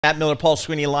Matt Miller, Paul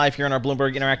Sweeney live here in our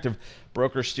Bloomberg Interactive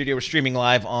Broker Studio. We're streaming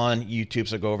live on YouTube,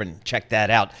 so go over and check that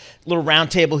out. A little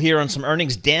roundtable here on some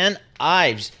earnings. Dan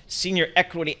Ives, Senior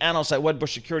Equity Analyst at Wedbush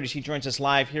Securities. He joins us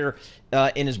live here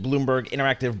in his Bloomberg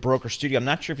Interactive Broker Studio. I'm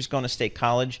not sure if he's going to State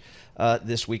College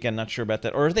this weekend. Not sure about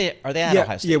that. Or are they at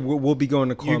Ohio State? Yeah, we'll be going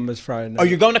to Columbus Friday night. Oh,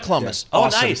 you're going to Columbus? Yeah.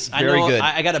 Awesome. Oh, nice. Very good.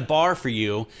 I got a bar for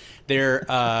you. There,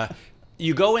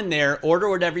 you go in there,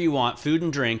 order whatever you want, food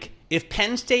and drink. If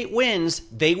Penn State wins,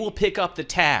 they will pick up the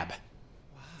tab.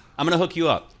 Wow. I'm going to hook you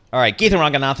up. All right, Geetha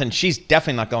Ranganathan, she's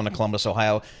definitely not going to Columbus,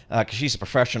 Ohio, because she's a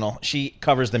professional. She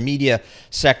covers the media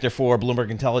sector for Bloomberg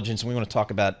Intelligence, and we want to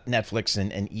talk about Netflix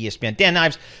and ESPN. Dan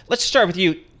Ives, let's start with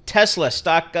you. Tesla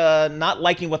stock not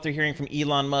liking what they're hearing from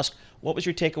Elon Musk. What was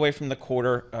your takeaway from the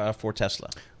quarter for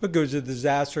Tesla? Look, it was a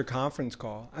disaster conference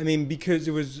call. I mean, because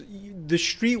it was the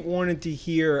street wanted to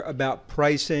hear about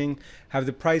pricing, have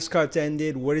the price cuts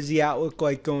ended, what is the outlook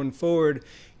like going forward?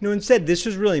 Instead, this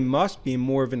was really Musk being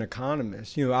more of an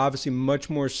economist, obviously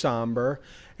much more somber.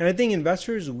 And I think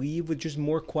investors leave with just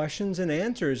more questions and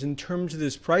answers in terms of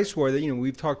this price war that,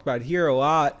 we've talked about here a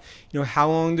lot. How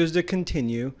long does it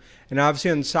continue? And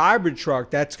obviously on Cybertruck,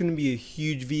 that's going to be a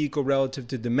huge vehicle relative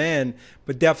to demand,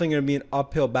 but definitely going to be an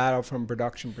uphill battle from a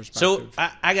production perspective. So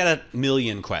I got a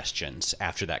million questions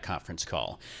after that conference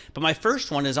call. But my first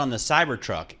one is on the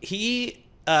Cybertruck. He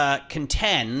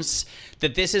contends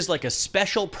that this is like a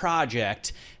special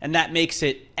project and that makes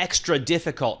it extra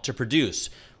difficult to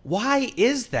produce. Why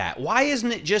is that? Why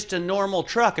isn't it just a normal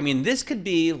truck? I mean, this could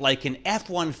be like an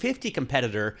F-150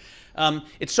 competitor.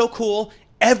 It's so cool.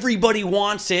 Everybody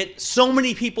wants it. So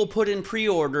many people put in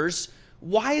pre-orders.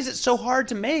 Why is it so hard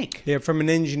to make? Yeah, from an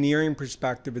engineering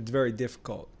perspective, it's very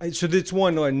difficult. So that's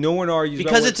one, no one argues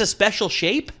because it's a special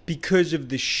shape? Because of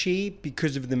the shape,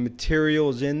 because of the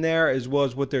materials in there, as well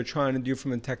as what they're trying to do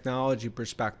from a technology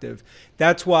perspective.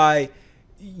 That's why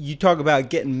you talk about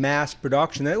getting mass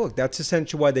production. Look, that's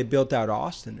essentially why they built out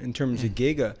Austin in terms of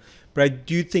Giga. But I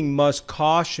do think Musk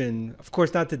caution, of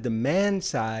course, not the demand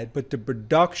side, but the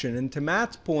production. And to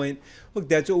Matt's point, look,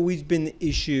 that's always been the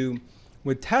issue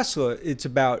with Tesla. It's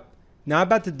about not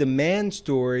about the demand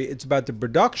story, it's about the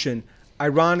production.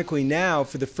 Ironically now,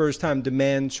 for the first time,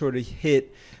 demand sort of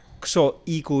hit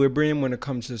equilibrium when it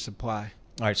comes to supply.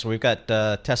 All right, so we've got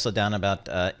Tesla down about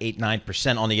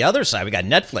 8-9%. On the other side, we got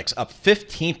Netflix up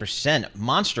 15%.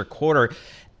 Monster quarter.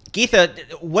 Geetha,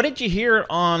 what did you hear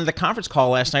on the conference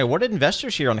call last night? What did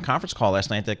investors hear on the conference call last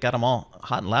night that got them all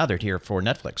hot and lathered here for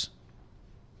Netflix?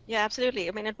 Yeah, absolutely.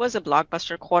 I mean, it was a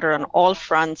blockbuster quarter on all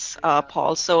fronts,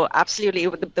 Paul. So absolutely,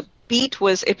 the beat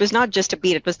was not just a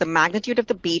beat, it was the magnitude of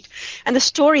the beat. And the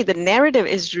story, the narrative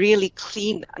is really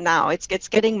clean now. It's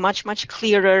getting much, much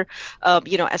clearer,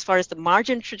 as far as the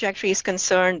margin trajectory is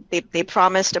concerned. They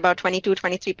promised about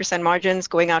 22-23% margins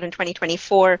going out in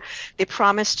 2024. They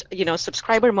promised,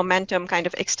 subscriber momentum kind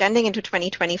of extending into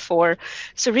 2024.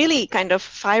 So really kind of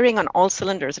firing on all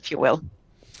cylinders, if you will.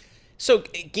 So,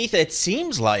 Geetha, it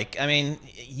seems like,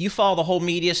 you follow the whole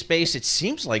media space. It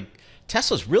seems like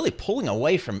Tesla's really pulling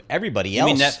away from everybody else.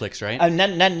 You mean Netflix, right?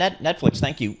 Netflix,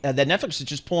 thank you. That Netflix is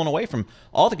just pulling away from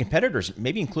all the competitors,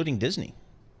 maybe including Disney.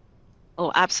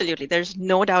 Oh, absolutely. There's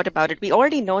no doubt about it. We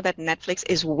already know that Netflix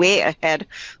is way ahead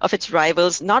of its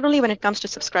rivals, not only when it comes to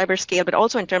subscriber scale, but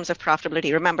also in terms of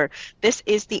profitability. Remember, this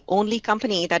is the only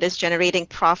company that is generating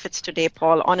profits today,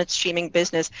 Paul, on its streaming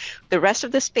business. The rest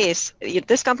of the space,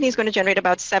 this company is going to generate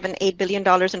about $7-8 billion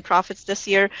in profits this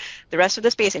year. The rest of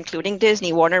the space, including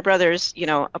Disney, Warner Brothers,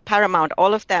 Paramount,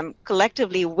 all of them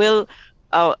collectively will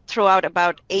throw out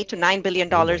about $8-9 billion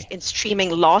in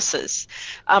streaming losses.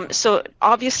 So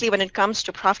obviously, when it comes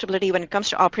to profitability, when it comes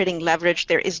to operating leverage,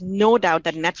 there is no doubt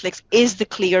that Netflix is the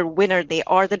clear winner. They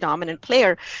are the dominant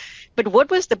player. But what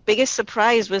was the biggest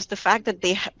surprise was the fact that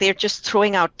they're just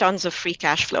throwing out tons of free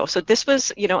cash flow. So this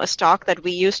was, a stock that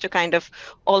we used to kind of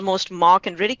almost mock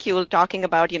and ridicule, talking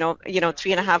about,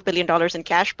 $3.5 billion in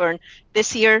cash burn.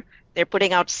 This year, they're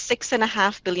putting out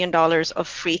 $6.5 billion of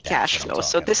free cash flow.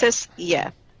 So this is,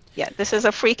 this is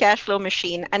a free cash flow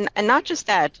machine. And not just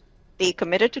that, they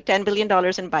committed to $10 billion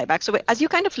in buyback. So as you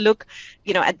kind of look,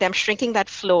 at them shrinking that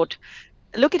float,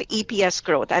 look at EPS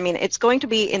growth. I mean, it's going to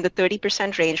be in the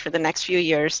 30% range for the next few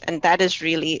years. And that is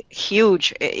really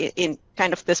huge in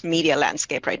kind of this media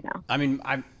landscape right now. I mean,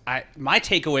 my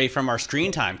takeaway from our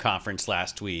Screen Time conference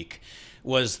last week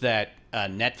was that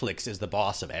Netflix is the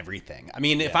boss of everything. I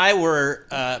mean, if I were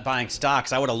buying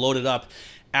stocks, I would have loaded up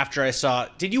after I saw.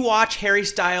 Did you watch Harry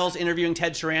Styles interviewing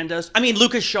Ted Sarandos? I mean,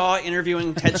 Lucas Shaw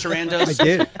interviewing Ted Sarandos I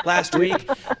did. last week.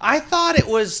 I thought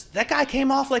that guy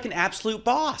came off like an absolute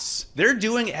boss. They're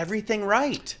doing everything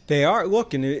right. They are.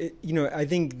 Look, and I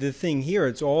think the thing here,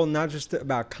 it's all not just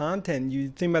about content. You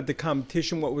think about the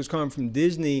competition, what was coming from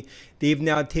Disney. They've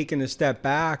now taken a step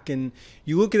back, and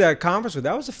you look at that conference.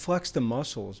 That was a flex the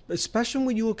muscles, especially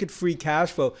when you look at free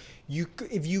cash flow.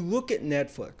 If you look at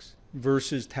Netflix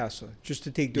versus Tesla, just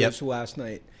to take those last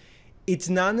night, it's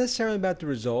not necessarily about the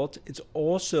result. It's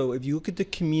also, if you look at the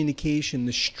communication,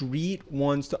 the street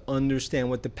wants to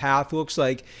understand what the path looks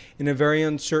like in a very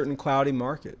uncertain, cloudy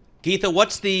market. Geetha,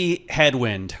 what's the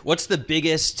headwind? What's the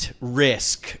biggest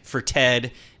risk for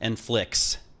TED and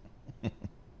Flix?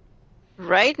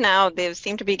 Right now, they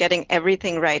seem to be getting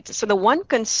everything right. So the one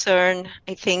concern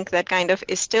I think that kind of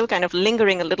is still kind of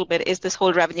lingering a little bit is this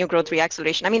whole revenue growth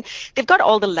reacceleration. I mean, they've got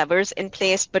all the levers in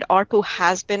place, but ARPU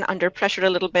has been under pressure a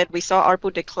little bit. We saw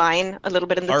ARPU decline a little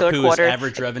bit in the third quarter. ARPU is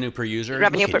average revenue per user?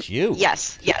 Look at you.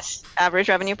 Yes, average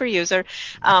revenue per user.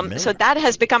 So that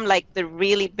has become like the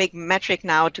really big metric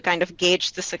now to kind of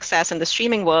gauge the success in the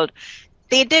streaming world.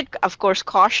 They did, of course,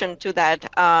 caution to that.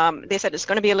 They said it's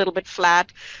going to be a little bit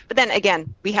flat. But then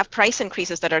again, we have price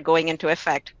increases that are going into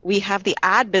effect. We have the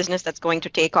ad business that's going to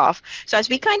take off. So as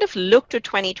we kind of look to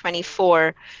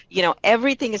 2024,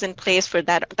 everything is in place for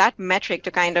that metric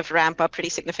to kind of ramp up pretty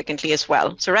significantly as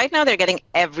well. So right now they're getting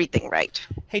everything right.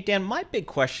 Hey, Dan, my big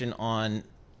question on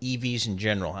EVs in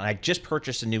general, and I just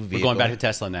purchased a new vehicle. We're going back to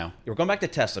Tesla now. We're going back to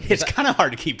Tesla. It's kind of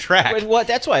hard to keep track. Well,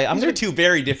 that's why. These are two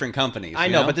very different companies. I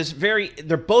know, but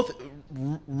they're both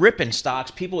ripping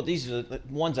stocks. These are the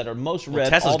ones that are most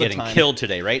read Tesla's all the getting time. killed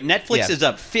today, right? Netflix is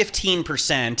up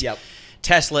 15%. Yep.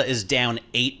 Tesla is down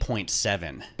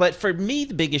 8.7. But for me,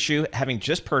 the big issue, having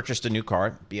just purchased a new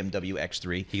car, BMW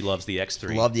X3. He loves the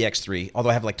X3. Love the X3,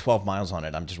 although I have like 12 miles on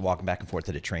it. I'm just walking back and forth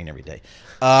to the train every day.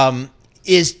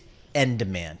 Is end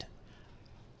demand.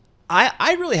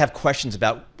 I really have questions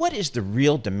about what is the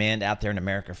real demand out there in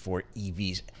America for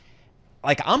EVs.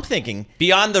 Like, I'm thinking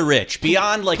beyond the rich,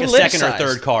 beyond like a second or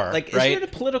third car. Like, right? is there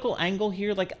a political angle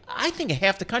here? Like, I think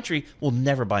half the country will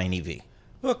never buy an EV.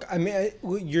 Look, I mean,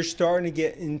 you're starting to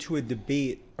get into a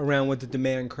debate around what the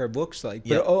demand curve looks like.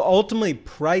 But Yep. ultimately,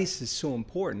 price is so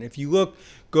important. If you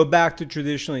go back to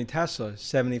traditionally Tesla,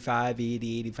 75,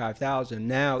 80, 85,000.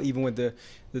 Now, even with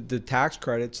the tax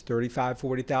credits, 35,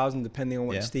 40,000, depending on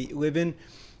what state you live in.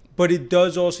 But it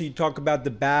does also, you talk about the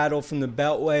battle from the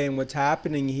Beltway and what's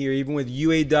happening here, even with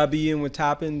UAW and what's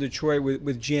happening in Detroit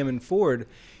with GM and Ford,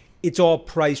 it's all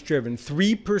price driven.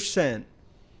 3%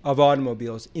 of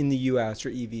automobiles in the U.S. are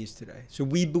EVs today. So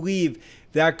we believe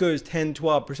that goes 10,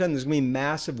 12%. There's going to be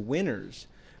massive winners.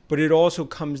 But it also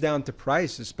comes down to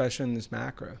price, especially in this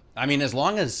macro. I mean, as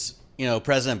long as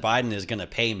President Biden is going to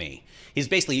pay me, he's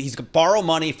going to borrow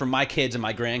money from my kids and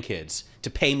my grandkids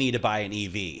to pay me to buy an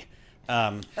EV.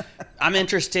 I'm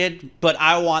interested, but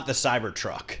I want the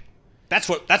Cybertruck.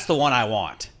 That's the one I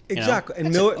want. Exactly.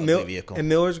 And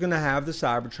Miller's going to have the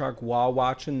Cybertruck while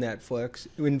watching Netflix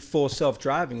in full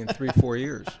self-driving in 3-4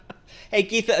 years. Hey,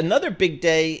 Geetha, another big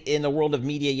day in the world of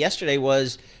media yesterday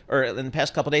or in the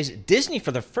past couple of days, Disney,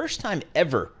 for the first time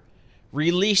ever,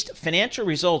 released financial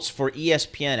results for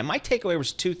ESPN. And my takeaway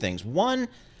was two things. One,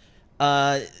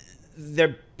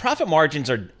 their profit margins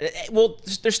are,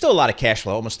 there's still a lot of cash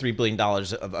flow, almost $3 billion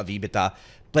of EBITDA,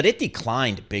 but it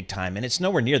declined big time, and it's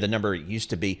nowhere near the number it used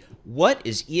to be. What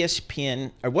is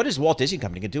ESPN, or what is Walt Disney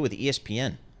Company going to do with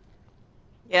ESPN?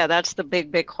 Yeah, that's the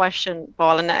big question,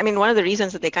 Paul. And I mean, one of the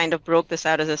reasons that they kind of broke this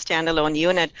out as a standalone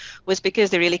unit was because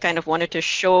they really kind of wanted to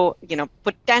show,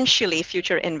 potentially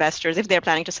future investors, if they're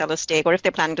planning to sell a stake or if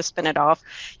they're planning to spin it off,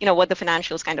 what the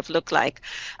financials kind of look like.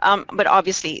 But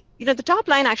obviously, the top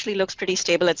line actually looks pretty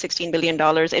stable at $16 billion.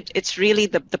 It's really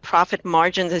the profit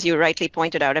margins, as you rightly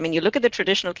pointed out. I mean, you look at the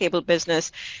traditional cable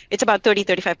business, it's about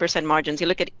 35% margins. You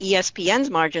look at ESPN's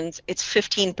margins, it's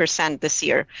 15% this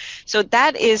year. So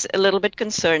that is a little bit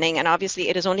concerning. And obviously,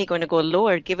 it is only going to go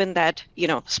lower given that,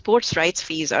 sports rights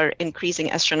fees are increasing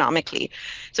astronomically.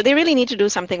 So they really need to do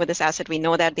something with this asset. We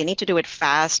know that they need to do it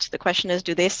fast. The question is,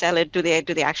 do they sell it? Do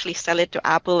they actually sell it to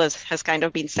Apple, as has kind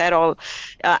of been said or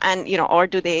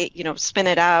do they, spin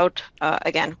it out?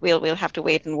 Again, we'll have to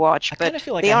wait and watch. But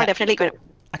they are definitely going to.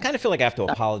 I kind of feel like I have to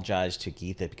apologize to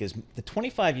Geetha because the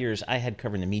 25 years I had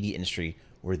covering the media industry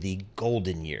were the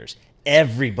golden years.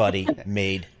 Everybody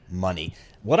made money.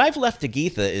 What I've left to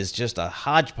Geetha is just a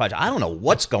hodgepodge. I don't know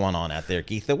what's going on out there,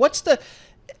 Geetha.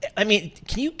 Can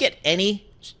you get any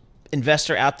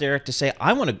investor out there to say,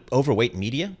 I want to overweight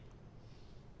media?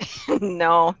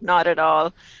 No, not at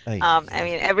all. Ay, I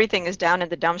mean, everything is down in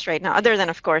the dumps right now, other than,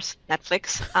 of course,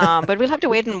 Netflix. But we'll have to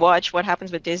wait and watch what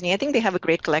happens with Disney. I think they have a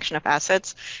great collection of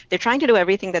assets. They're trying to do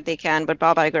everything that they can, but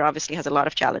Bob Iger obviously has a lot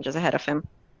of challenges ahead of him.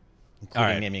 including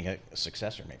All right. naming a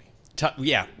successor, maybe.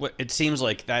 Yeah, it seems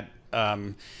like that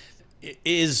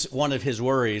is one of his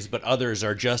worries, but others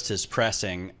are just as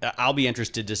pressing. I'll be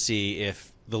interested to see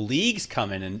if the leagues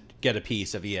come in and get a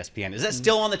piece of ESPN. Is that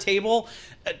still on the table?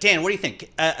 Dan, what do you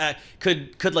think?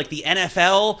 Could like the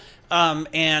NFL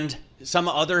and some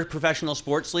other professional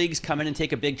sports leagues come in and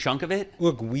take a big chunk of it?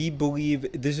 Look, we believe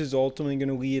this is ultimately going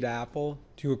to lead Apple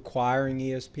to acquiring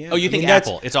ESPN. Oh, you think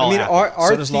Apple? It's all Apple. Our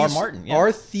So does Laura Martin, yeah.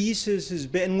 Our thesis has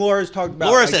been, and Laura's talked about.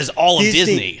 Laura says all of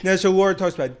Disney. No, so Laura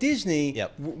talks about Disney,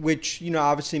 Yep. which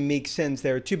obviously makes sense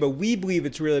there too. But we believe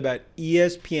it's really about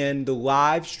ESPN, the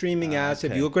live streaming asset.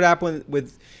 If okay. you look what happened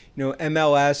with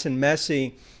MLS and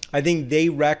Messi, I think they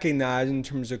recognize in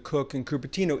terms of Cook and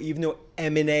Cupertino, even though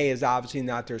M&A is obviously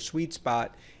not their sweet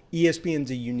spot, ESPN's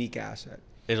a unique asset.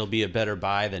 It'll be a better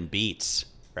buy than Beats,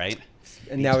 right?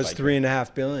 And that was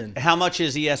 $3.5 billion. How much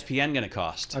is ESPN going to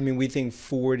cost? I mean, we think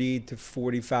 40 to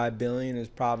 45 billion is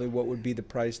probably what would be the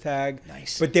price tag.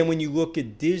 Nice. But then when you look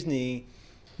at Disney,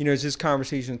 as this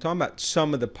conversation is talking about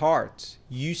some of the parts,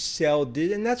 you sell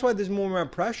Disney, and that's why there's more and more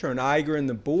pressure on Iger and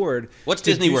the board. What's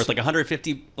to Disney do worth? some- Like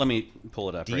 150? Let me pull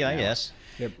it up right now. DIS.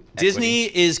 Yep. Disney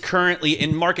is currently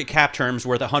in market cap terms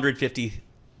worth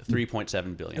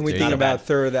 153.7 billion. And we There think you go. about a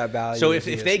third of that value. So is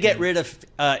if they get ESPN. rid of,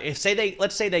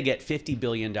 let's say they get $50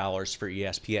 billion for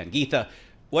ESPN. Geetha,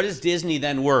 what is Disney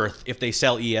then worth if they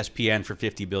sell ESPN for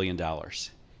 $50 billion?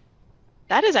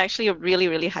 That is actually a really,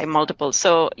 really high multiple.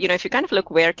 So, if you kind of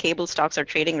look where cable stocks are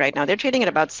trading right now, they're trading at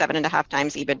about 7.5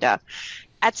 times EBITDA.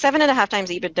 At 7.5 times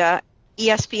EBITDA,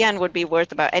 ESPN would be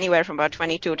worth about anywhere from about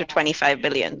 22 to 25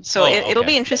 billion. So it'll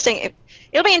be interesting.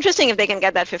 It'll be interesting if they can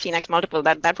get that 15x multiple.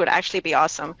 That would actually be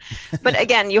awesome. But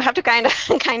again, you have to kind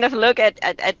of look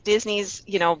at Disney's,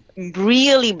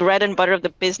 really bread and butter of the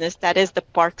business. That is the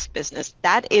parks business.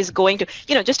 That is going to,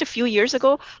 just a few years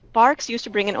ago, parks used to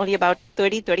bring in only about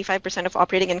 35% of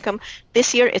operating income.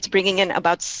 This year, it's bringing in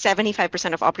about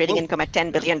 75% of operating income at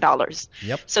 $10 billion.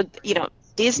 Yep. So,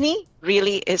 Disney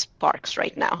really is parks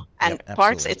right now, and Yep,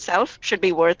 parks absolutely. itself should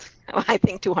be worth, I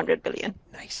think, 200 billion.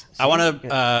 Nice.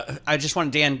 I just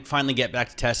want to, Dan, finally get back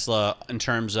to Tesla in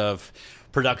terms of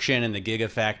production and the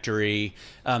Gigafactory.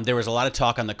 There was a lot of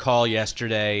talk on the call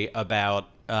yesterday about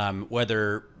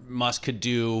whether Musk could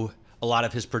do a lot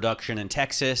of his production in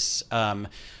Texas.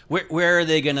 Where are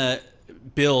they going to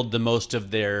build the most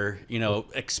of their,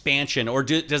 expansion, or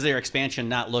does their expansion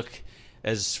not look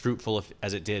as fruitful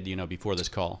as it did, before this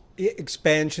call?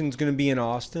 Expansion's going to be in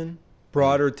Austin,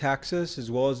 broader Texas, as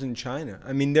well as in China.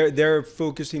 I mean, they're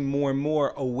focusing more and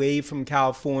more away from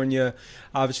California,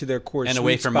 obviously their core And sweet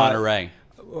away from spot. Monterey.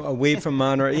 Away from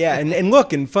Monterey, yeah, and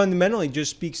look, and fundamentally just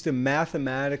speaks to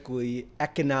mathematically,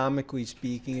 economically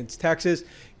speaking, it's Texas.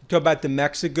 You talk about the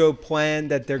Mexico plan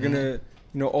that they're going to,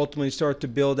 ultimately start to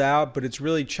build out, but it's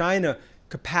really China.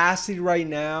 Capacity right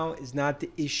now is not the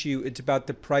issue. It's about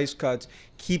the price cuts.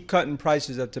 Keep cutting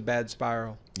prices. That's a bad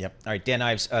spiral. Yep. All right. Dan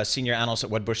Ives, senior analyst at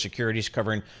Wedbush Securities,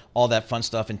 covering all that fun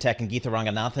stuff in tech. And Geetha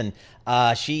Ranganathan,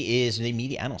 she is the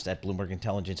media analyst at Bloomberg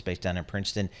Intelligence based down in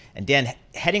Princeton. And Dan,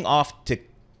 heading off to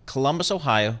Columbus,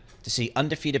 Ohio to see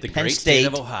undefeated Penn Great State state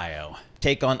of Ohio.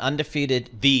 take on undefeated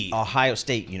The Ohio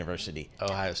State University.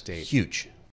 Ohio State. Huge.